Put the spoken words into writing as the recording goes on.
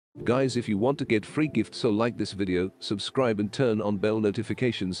Guys, if you want to get free gifts, so like this video, subscribe and turn on bell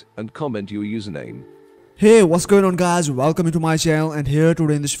notifications and comment your username. Hey, what's going on guys, welcome to my channel, and here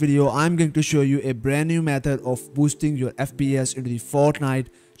today in this video I'm going to show you a brand new method of boosting your FPS into the Fortnite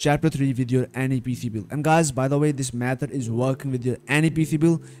Chapter 3 with your any PC build. And guys, by the way, this method is working with your any PC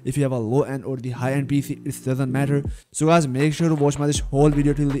build. If you have a low end or the high end PC, it doesn't matter. So guys, make sure to watch this whole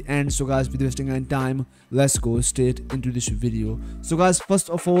video till the end. So guys, without wasting any time, let's go straight into this video. So guys,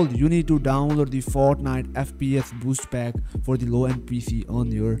 first of all, you need to download the Fortnite FPS boost pack for the low end PC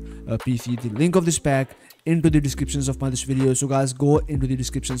on your PC. The link of this pack into the descriptions of this video. So guys, go into the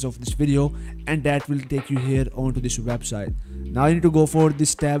descriptions of this video and that will take you here onto this website. Now you need to go for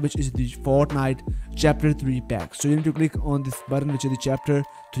this tab, which is the Fortnite Chapter 3 pack. So you need to click on this button, which is the Chapter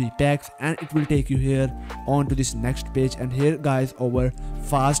 3 packs, and it will take you here onto this next page. And here guys, our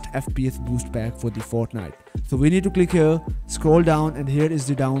fast FPS boost pack for the Fortnite. So we need to click here, scroll down, and here is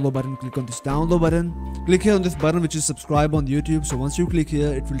the download button. Click on this download button, click here on this button which is subscribe on YouTube. So once you click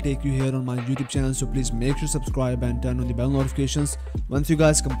here, it will take you here on my YouTube channel. So please make sure subscribe and turn on the bell notifications once you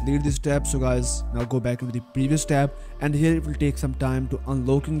guys complete this tab. So guys, now go back into the previous tab, and here it will take some time to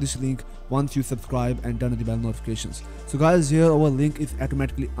unlocking this link once you subscribe and turn on the bell notifications. So guys, here our link is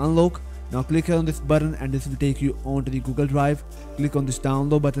automatically unlocked. Now click here on this button and this will take you onto the Google Drive. Click on this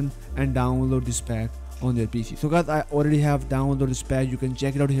download button and download this pack on your PC. So guys, I already have downloaded this pack. You can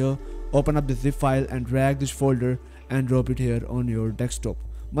check it out here. Open up the zip file and drag this folder and drop it here on your desktop.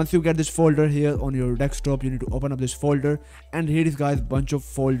 Once you get this folder here on your desktop, you need to open up this folder, and here is guys bunch of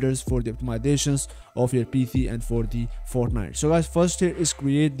folders for the optimizations of your PC and for the Fortnite. So guys, first here is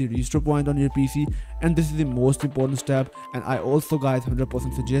create the restore point on your PC, and this is the most important step. And I also guys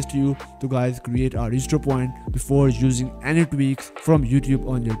 100% suggest you to guys create a restore point before using any tweaks from YouTube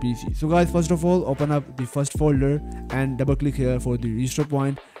on your PC. So guys, first of all, open up the first folder and double click here for the restore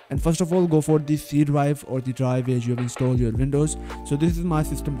point. And first of all, go for the C drive or the drive where you have installed your Windows. So this is my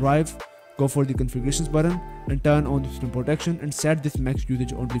system drive. Go for the configurations button and turn on the system protection and set this max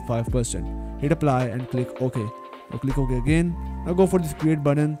usage only 5%. Hit apply and click OK. Now click OK again. Now go for this create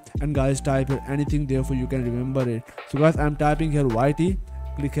button and guys type here anything there for you can remember it. So guys, I'm typing here YT.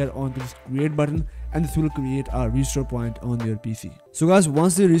 Click here on this create button and this will create a restore point on your PC. So guys,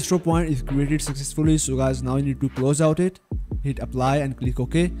 once the restore point is created successfully, so guys, now you need to close out it, hit apply and click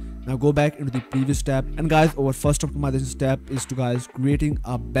OK. Now go back into the previous tab, and guys, our first optimization step is to guys creating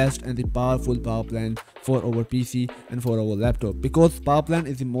a best and the powerful power plan for our PC and for our laptop, because power plan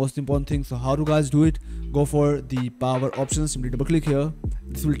is the most important thing. So how to guys do it? Go for the power options, simply double click here.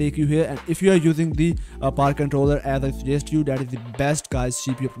 This will take you here, and if you are using the power controller, as I suggest you, that is the best guys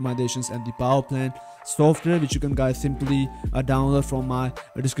CPU optimizations and the power plan software, which you can guys simply download from my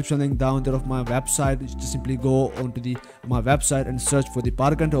description link down there of my website. Just simply go onto my website and search for the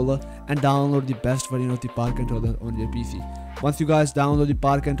power controller and download the best version of the power controller on your PC. Once you guys download the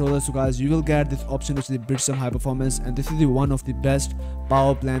power controller, so guys, you will get this option which is the Bitsum high performance, and this is the one of the best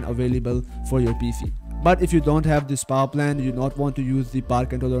power plan available for your PC. But if you don't have this power plan, you do not want to use the power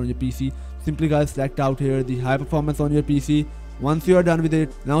controller on your PC, simply guys select out here the high performance on your PC. Once you are done with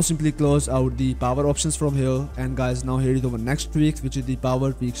it, now simply close out the power options from here, and guys, now here is our next tweaks, which is the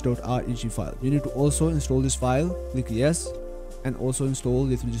power tweaks.reg file. You need to also install this file. Click yes and also install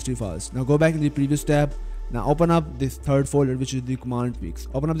this registry files. Now go back to the previous tab. Now open up this third folder, which is the command tweaks.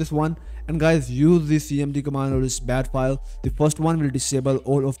 Open up this one, and guys, use the cmd command or this bat file. The first one will disable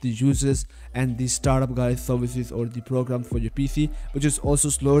all of the uses and the startup guys services or the programs for your PC, which is also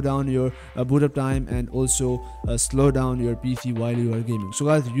slow down your boot up time and also slow down your PC while you are gaming. So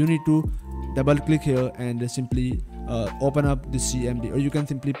guys, you need to double click here and simply open up the cmd, or you can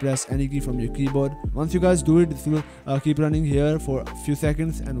simply press any key from your keyboard. Once you guys do it, this will keep running here for a few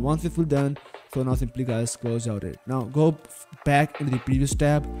seconds, and once it's done, so now simply guys close out it. Now go back into the previous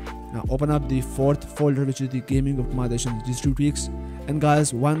tab. Now open up the fourth folder, which is the gaming optimization registry tweaks, and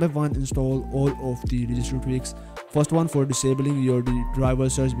guys, one by one install all of the registry tweaks. First one for disabling your driver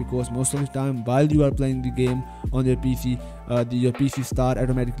search, because most of the time while you are playing the game on your PC, your PC start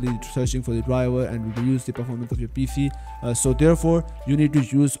automatically searching for the driver and reduce the performance of your PC. So therefore you need to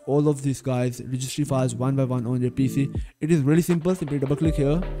use all of these guys registry files one by one on your PC. It is really simple. Simply double click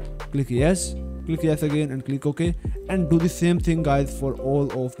here, click yes again and click OK, and do the same thing guys for all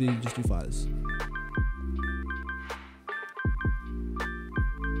of the registry files.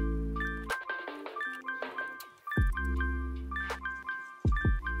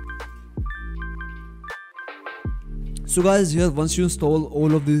 So guys, here once you install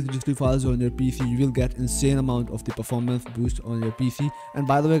all of these registry files on your PC, you will get insane amount of the performance boost on your PC. And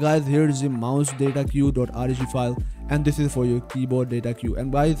by the way guys, here is the mouse data queue.reg file, and this is for your keyboard data queue.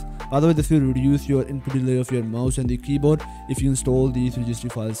 And guys, by the way, this will reduce your input delay of your mouse and the keyboard if you install these registry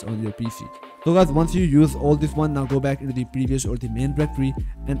files on your PC. So guys, once you use all this one, now go back into the previous or the main directory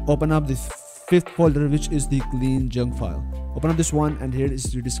and open up this fifth folder, which is the clean junk file. Open up this one, and here is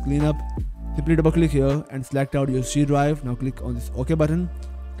the disk cleanup. Simply double click here and select out your C drive. Now click on this OK button,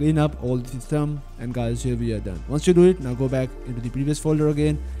 clean up all the system, and guys, here we are done. Once you do it, now go back into the previous folder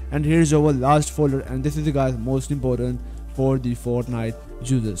again, and here is our last folder, and this is the guys most important for the Fortnite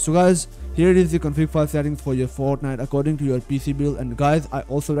users. So guys, here is the config file settings for your Fortnite according to your PC build. And guys, I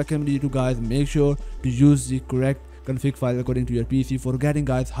also recommend you to guys make sure to use the correct config file according to your PC for getting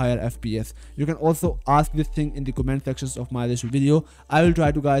guys higher FPS. You can also ask this thing in the comment sections of my this video. I will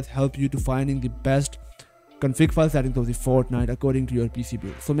try to guys help you to finding the best config file settings of the Fortnite according to your PC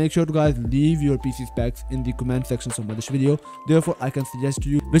build. So make sure to guys leave your PC specs in the comment sections of my this video. Therefore, I can suggest to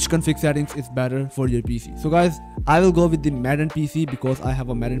you which config settings is better for your PC. So guys, I will go with the Madden PC because I have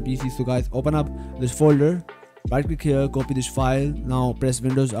a Madden PC. So guys, open up this folder. Right click here, copy this file. Now press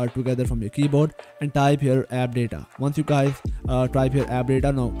Windows R together from your keyboard and type here app data. Once you guys type here app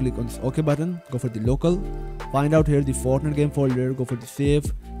data, now click on this OK button, go for the local, find out here the Fortnite game folder, go for the save,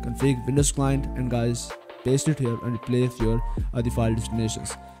 config Windows client, and guys paste it here and replace your the file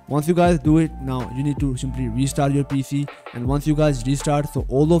destinations. Once you guys do it, now you need to simply restart your PC. And once you guys restart, so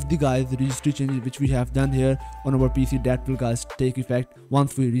all of the guys the registry changes which we have done here on our PC, that will guys take effect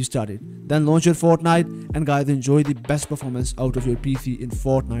once we restart it. Then launch your Fortnite and guys enjoy the best performance out of your PC in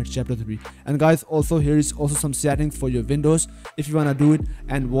Fortnite Chapter 3. And guys, also here is also some settings for your Windows if you wanna do it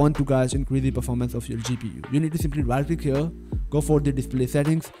and want to guys increase the performance of your GPU. You need to simply right click here, go for the display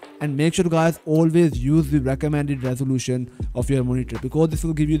settings, and make sure to guys always use the recommended resolution of your monitor, because this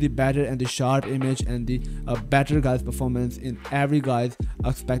will give you the better and the sharp image and the better guys performance in every guys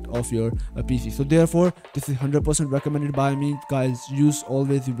aspect of your PC. So therefore, this is 100% recommended by me. Guys, use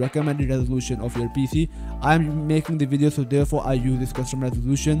always the recommended resolution of your PC. I am making the video, so therefore I use this custom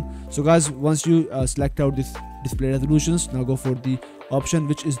resolution. So guys, once you select out this display resolutions, now go for the option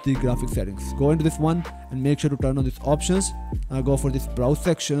which is the graphic settings. Go into this one and make sure to turn on these options. Now go for this browse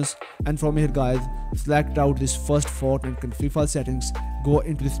sections, and from here guys select out this first Fortnite config file settings. Go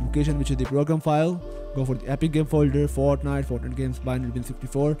into this location which is the program file, go for the epic game folder, Fortnite games binary bin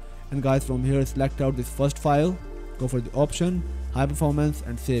 64, and guys from here select out this first file, go for the option high performance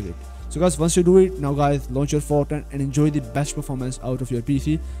and save it. So guys, once you do it, now guys launch your Fortnite and enjoy the best performance out of your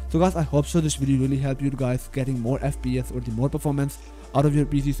PC. So guys, I hope so this video really helped you guys getting more FPS or the more performance out of your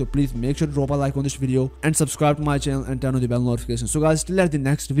PC. So please make sure to drop a like on this video and subscribe to my channel and turn on the bell notification. So guys, till at the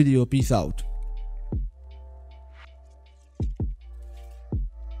next video, peace out.